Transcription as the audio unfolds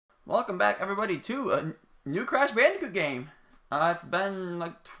Welcome back, everybody, to a new Crash Bandicoot game. It's been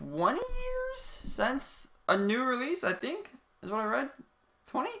like 20 years since a new release, I think, is what I read.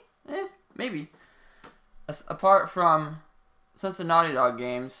 20? Maybe. Apart from since the Naughty Dog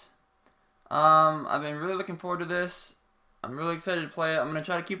games. I've been really looking forward to this. I'm really excited to play it. I'm going to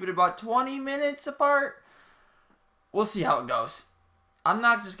try to keep it about 20 minutes apart. We'll see how it goes. I'm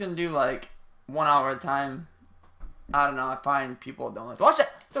not just going to do like 1 hour at a time. I don't know, I find people don't like to watch it.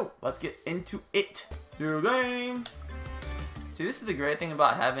 So, let's get into it. New game. See, this is the great thing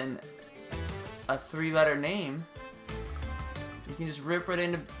about having a 3-letter name. You can just rip right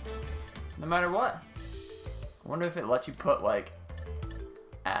into no matter what. I wonder if it lets you put like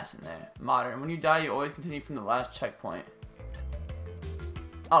ass in there. Modern. When you die, you always continue from the last checkpoint.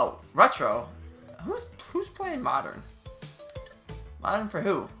 Oh, retro. Who's playing modern? Modern for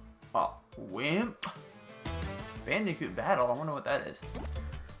who? Oh, Wimp. Bandicoot Battle. I wonder what that is.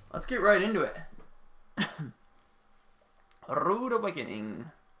 Let's get right into it. Rude Awakening.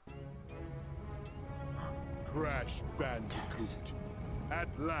 Crash Bandicoot. At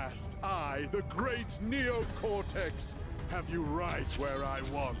last, I, the great Neocortex, have you right where I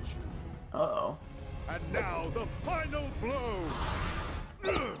want you. Uh-oh. And now, the final blow!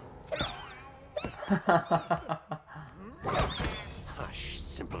 Hush,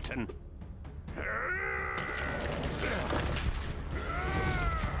 simpleton.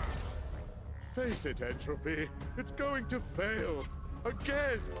 Face it, Entropy. It's going to fail.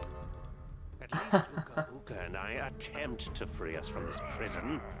 Again! At least Uka Uka and I attempt to free us from this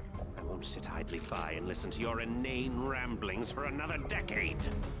prison. I won't sit idly by and listen to your inane ramblings for another decade.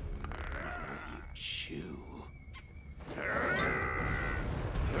 You chew.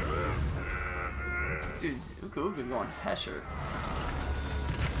 Dude, Uka Uka's going Hesher.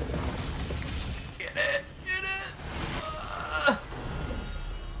 Get it! Get it!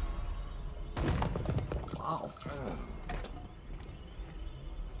 Wow.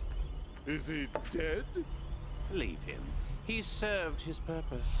 Is he dead? Leave him. He served his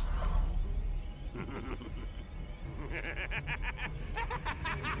purpose.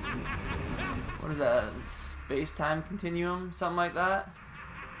 What is that? Space-time continuum? Something like that?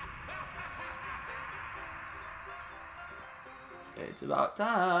 It's about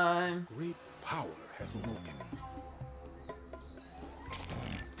time. Great power has awoken.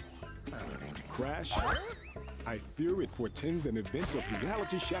 Crash, I fear it portends an event of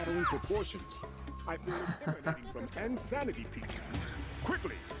reality-shattering proportions. I fear it emanating from Insanity Peak.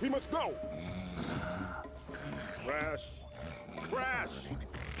 Quickly, we must go! Crash! Crash!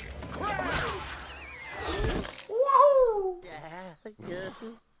 Crash! Whoa!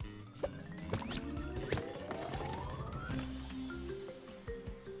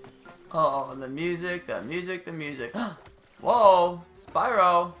 Oh, the music, the music, the music. Whoa!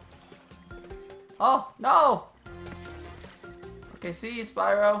 Spyro! Oh, no! Okay, see you,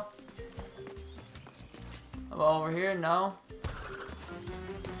 Spyro. I'm over here, no?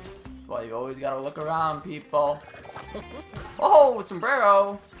 Well, you always gotta look around, people. Oh,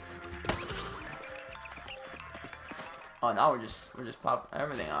 sombrero! Oh, now we're just popping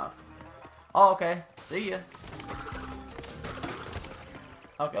everything off. Oh, okay. See ya.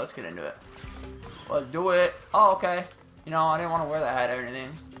 Okay, let's get into it. Let's do it. Oh, okay. You know, I didn't want to wear that hat or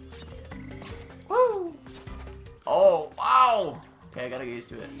anything. Woo! Oh, wow! Okay, I gotta get used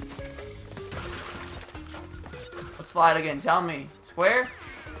to it. Let's slide again. Tell me. Square?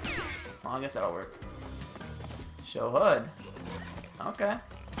 Oh, I guess that'll work. Show hood. Okay.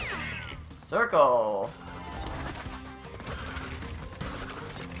 Circle.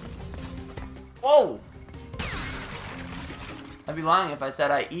 Whoa! I'd be lying if I said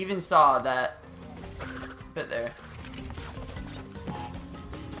I even saw that bit there.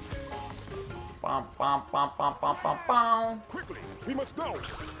 Bum, bum, bum, bum, bum, bum, bum. Quickly, we must go!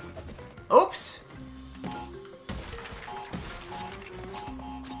 Oops!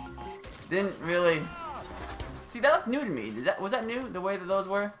 Didn't really... See, that looked new to me. Was that new? The way that those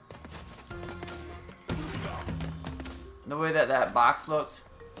were? The way that that box looked?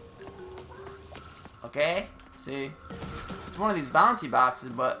 Okay? See? It's one of these bouncy boxes,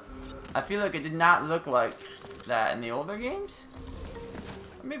 but I feel like it did not look like that in the older games.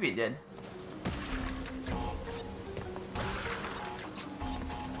 Or maybe it did.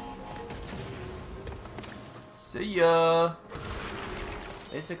 See ya!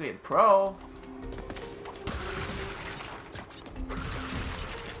 Basically a pro.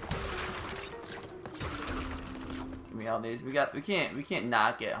 Give me all these. We can't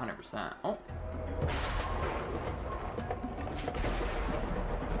not get 100%. Oh.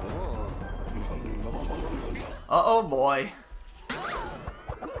 Uh-oh, boy.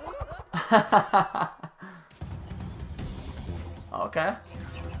 Okay.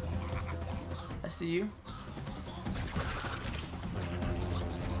 I see you.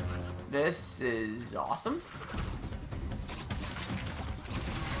 This is awesome.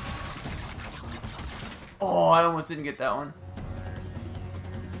 Oh, I almost didn't get that one.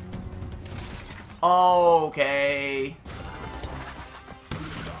 Okay.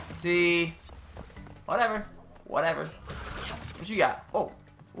 See? Whatever. Whatever. What you got? Oh.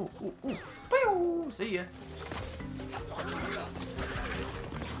 Ooh, ooh, ooh. Pew! See ya.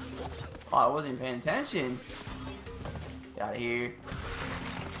 Oh, I wasn't even paying attention. Get out of here.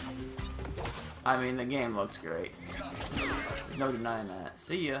 I mean, the game looks great. There's no denying that.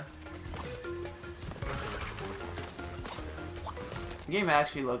 See ya. The game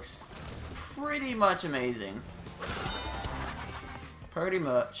actually looks pretty much amazing. Pretty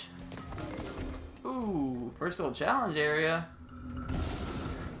much. Ooh, first little challenge area.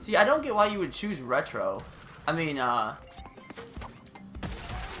 See, I don't get why you would choose retro. I mean,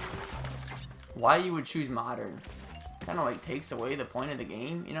 why you would choose modern. Kind of like takes away the point of the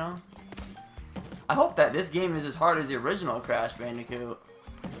game, you know? I hope that this game is as hard as the original Crash Bandicoot.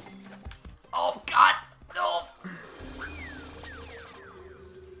 Oh god! No!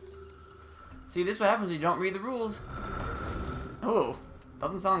 See, this is what happens when you don't read the rules. Oh,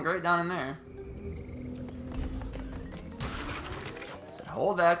 doesn't sound great down in there. It said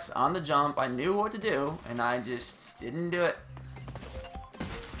hold X on the jump. I knew what to do, and I just didn't do it.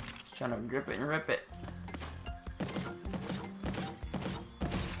 Just trying to grip it and rip it.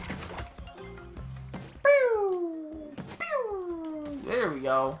 Pew! Pew! There we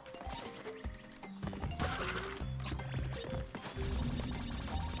go.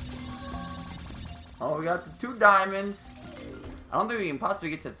 Oh, we got the 2 diamonds. I don't think we can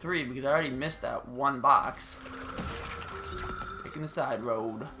possibly get to 3 because I already missed that 1 box. Taking the side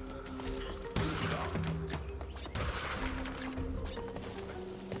road.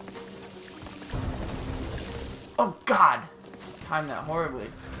 Oh god! Timed that horribly.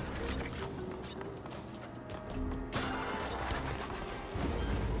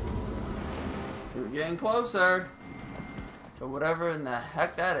 We're getting closer to whatever in the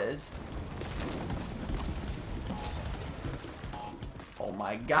heck that is. Oh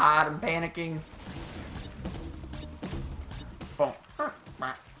my god, I'm panicking.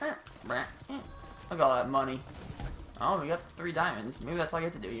 Look at all that money. Oh, we got the 3 diamonds. Maybe that's all you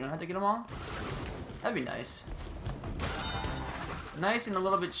have to do. You don't have to get them all? That'd be nice. Nice and a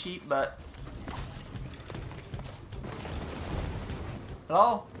little bit cheap, but...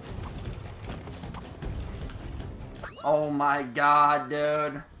 Hello? Oh my god,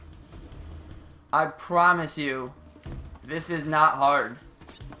 dude. I promise you, this is not hard.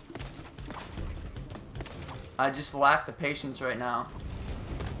 I just lack the patience right now.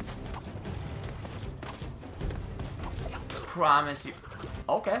 Promise you.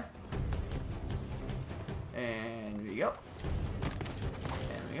 Okay. And we go.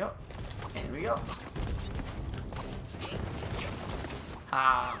 And we go. And we go.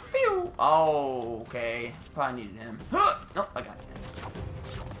 Ah, pew! Oh, okay. Probably needed him. Nope, I got him.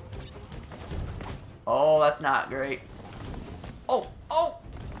 Oh, that's not great. Oh, oh!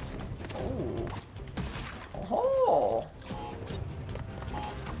 Oh. Oh.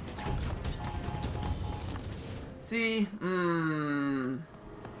 See, it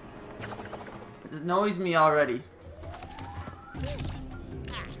annoys me already.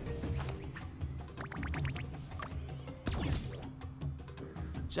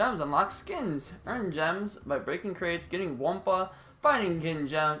 Gems unlock skins. Earn gems by breaking crates, getting Wumpa, finding hidden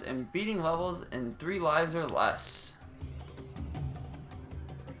gems, and beating levels in 3 lives or less.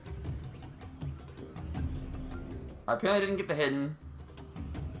 I apparently didn't get the hidden.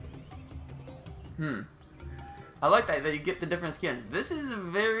 I like that you get the different skins. This is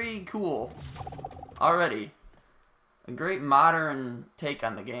very cool already. A great modern take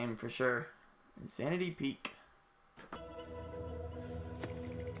on the game for sure. Insanity Peak.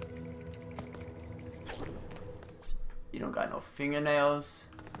 You don't got no fingernails.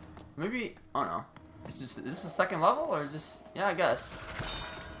 Maybe, oh no. Is this the second level or is this, yeah, I guess.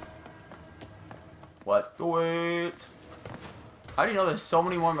 What the wait? How do you know there's so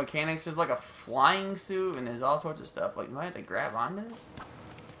many more mechanics? There's like a flying suit and there's all sorts of stuff. Like, do I have to grab onto this?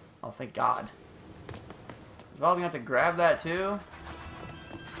 Oh, thank God. So I was gonna have to grab that too.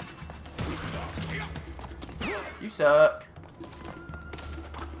 You suck.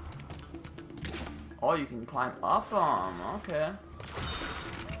 Oh, you can climb up them. Okay.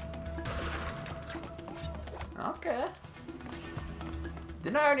 Okay.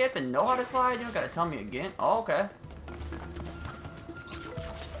 Didn't I already have to know how to slide? You don't gotta tell me again. Oh, okay.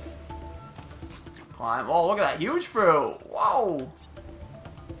 climb. Oh, look at that huge fruit. Whoa.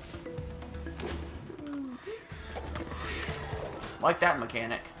 Like that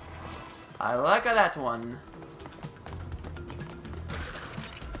mechanic. I like that one.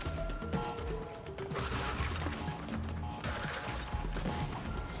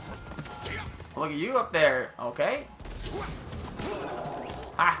 Look at you up there. Okay.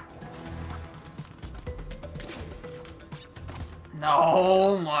 Ah.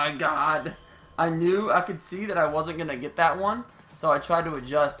 No, my God. I knew I could see that I wasn't gonna get that one, so I tried to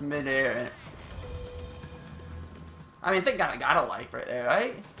adjust midair. I mean, thank God I got a life right there,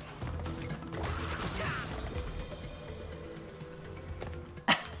 right?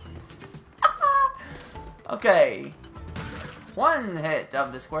 Okay. One hit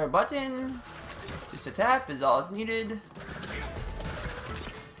of the square button. Just a tap is all that's needed. You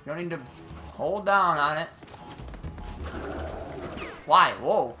don't need to hold down on it. Why?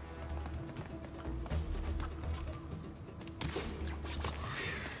 Whoa.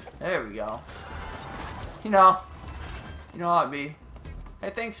 There we go. You know how it be. Hey,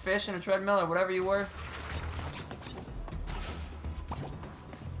 thanks, fish and a treadmill or whatever you were.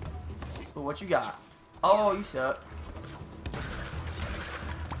 Ooh, what you got? Oh, you suck.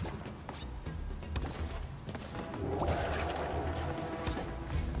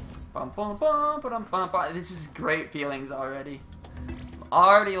 Bum, bum, bum, bum, bum, bum. This is great feelings already.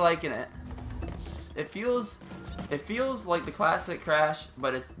 Already liking it. It feels like the classic Crash,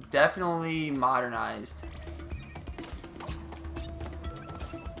 but it's definitely modernized.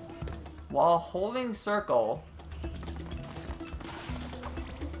 While holding circle.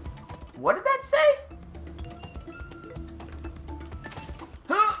 What did that say?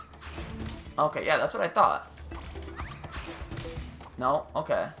 Okay, yeah, that's what I thought. No,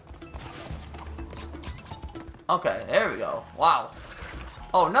 okay. Okay, there we go. Wow.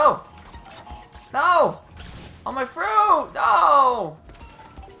 Oh, no! No! Oh, my fruit! No!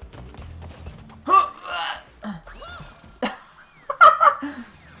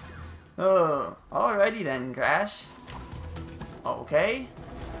 Oh, alrighty then, Crash. Okay.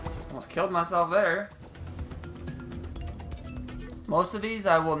 Almost killed myself there. Most of these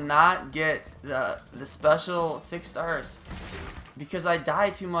I will not get the special 6 stars because I die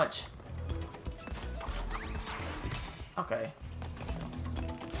too much. Okay.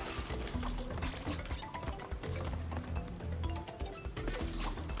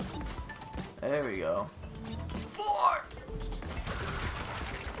 There we go. 4!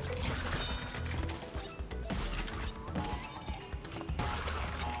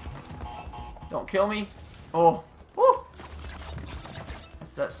 Don't kill me. Oh. Woo!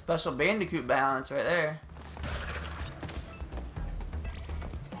 That's that special Bandicoot balance right there.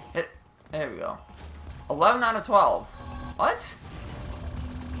 Hit. There we go. 11 out of 12. What?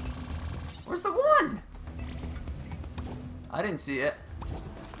 Where's the 1? I didn't see it.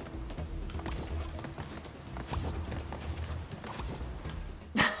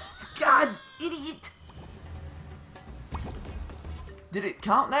 God, idiot! Did it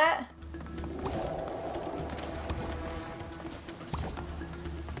count that?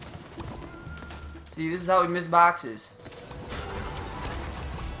 See, this is how we miss boxes.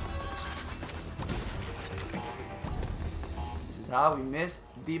 This is how we miss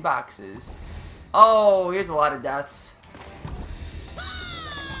the boxes. Oh, here's a lot of deaths.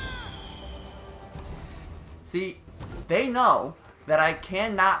 See, they know that I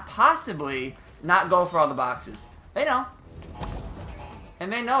cannot possibly not go for all the boxes. They know.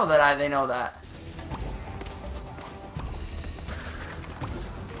 And they know that they know that.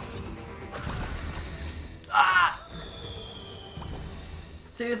 Ah!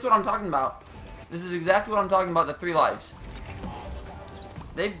 See, this is what I'm talking about. This is exactly what I'm talking about, the 3 lives.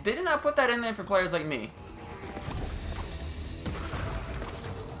 They did not put that in there for players like me.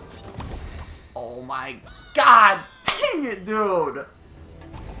 Oh my God! Dang it, dude!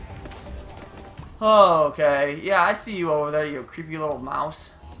 Oh, okay. Yeah, I see you over there, you creepy little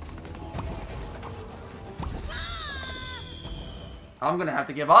mouse. I'm gonna have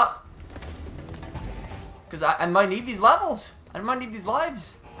to give up. Because I might need these levels. I might need these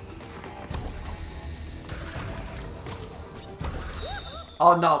lives.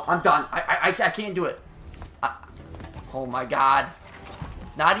 Oh no, I'm done. I can't do it. Oh my God.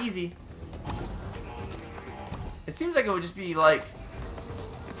 Not easy. It seems like it would just be like...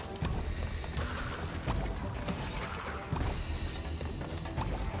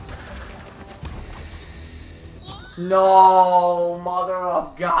 No, mother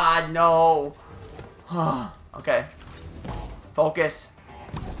of God, no. Okay. Focus.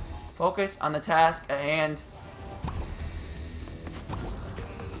 Focus on the task at hand.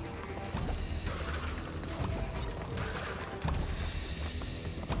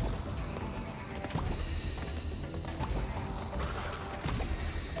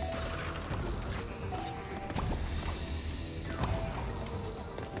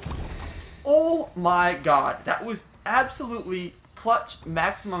 my god. That was absolutely clutch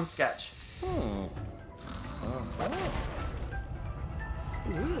maximum sketch. Oh,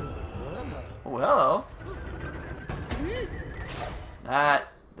 hello.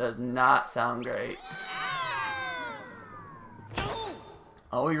 That does not sound great.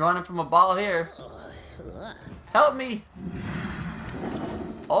 Oh, we're running from a ball here. Help me!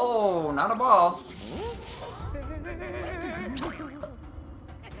 Oh, not a ball.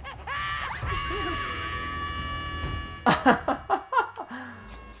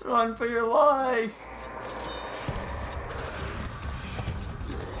 Run for your life.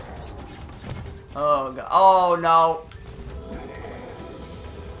 Oh god. Oh no.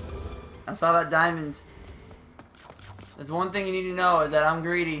 I saw that diamond. There's one thing you need to know is that I'm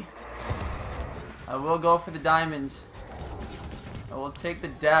greedy. I will go for the diamonds. I will take the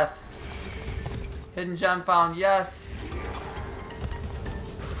death. Hidden gem found, yes.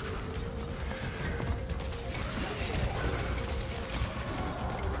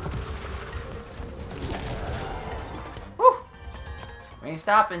 Woo! We ain't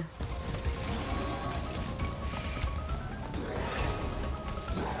stopping.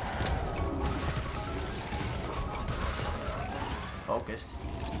 Focused.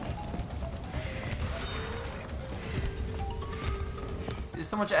 There's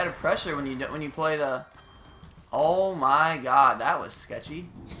so much added pressure when you play the. Oh my god, that was sketchy.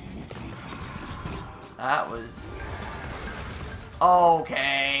 That was.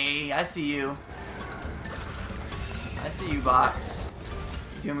 Okay, I see you. I see you, box.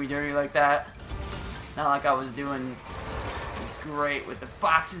 You doing me dirty like that? Not like I was doing great with the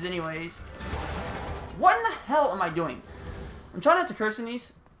boxes, anyways. What in the hell am I doing? I'm trying not to curse in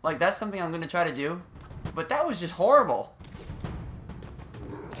these. Like, that's something I'm gonna try to do. But that was just horrible.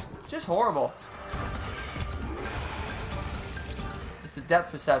 Just horrible. It's the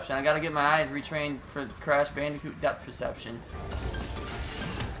depth perception. I gotta get my eyes retrained for Crash Bandicoot depth perception.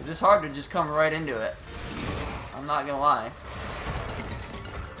 Cause it's hard to just come right into it. I'm not gonna lie.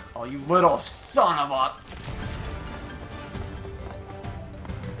 Oh, you little son of a...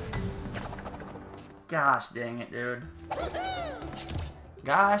 Gosh dang it, dude.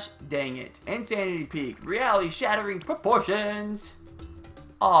 Gosh dang it. Insanity Peak. Reality shattering proportions.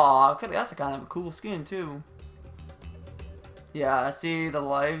 Aw, that's a kind of a cool skin too. Yeah, I see the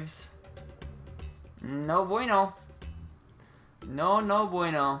lives. No bueno. No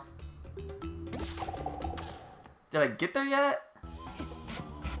bueno. Did I get there yet?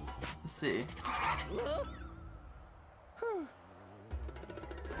 Let's see.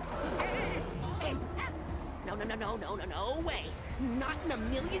 No way. Not in a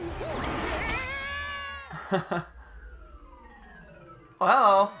million. Oh,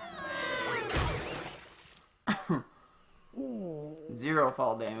 hello. 0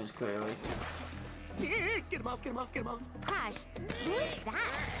 fall damage, clearly. Get him off. Crash, who is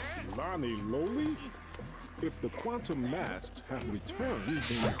that? Lonnie Loli? If the quantum mast have returned,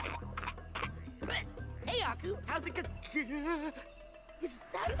 then... Hey, Aku, how's it go? Is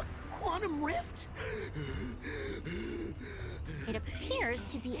that a quantum rift? It appears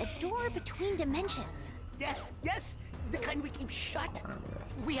to be a door between dimensions. Yes, the kind we keep shut.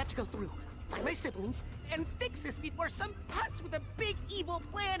 We have to go through, find my siblings, and fix this before some putz with a big evil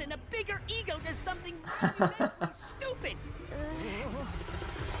plan and a bigger ego does something really stupid.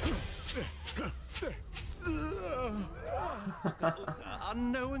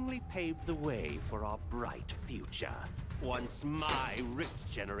 Unknowingly paved the way for our bright future. Once my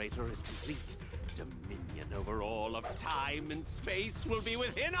rift generator is complete, dominion over all of time and space will be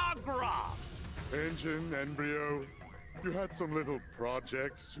within our grasp. Engine, Embryo, you had some little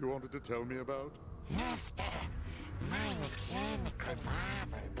projects you wanted to tell me about? Master, my mechanical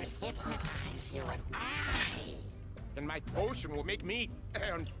marvel will hypnotize you and I. And my potion will make me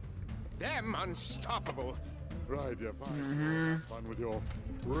and them unstoppable. Right, yeah, fine. Fun with your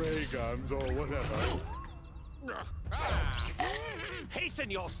ray guns or whatever.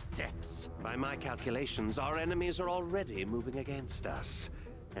 Hasten your steps. By my calculations, our enemies are already moving against us,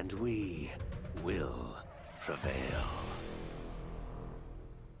 and we will prevail.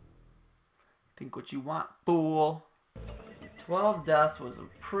 Think what you want, fool. 12 deaths was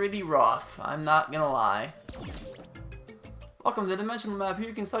pretty rough, I'm not gonna lie. Welcome to the dimensional map. Here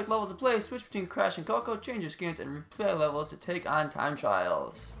you can select levels to play, switch between Crash and Coco, change your skins, and replay levels to take on time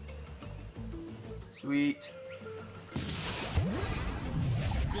trials. Sweet.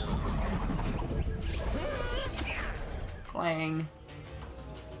 Clang.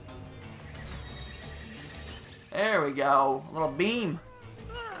 There we go. A little beam.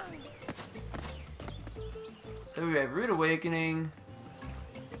 So we have Rude Awakening,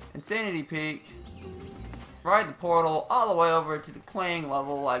 Insanity Peak, ride the portal all the way over to the Clang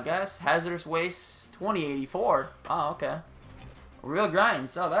level, I guess. Hazardous Waste 2084. Oh, okay. Real grind.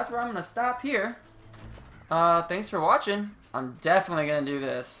 So that's where I'm going to stop here. Thanks for watching. I'm definitely going to do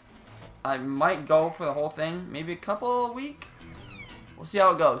this. I might go for the whole thing. Maybe a couple a week. We'll see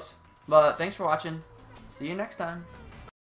how it goes. But thanks for watching. See you next time.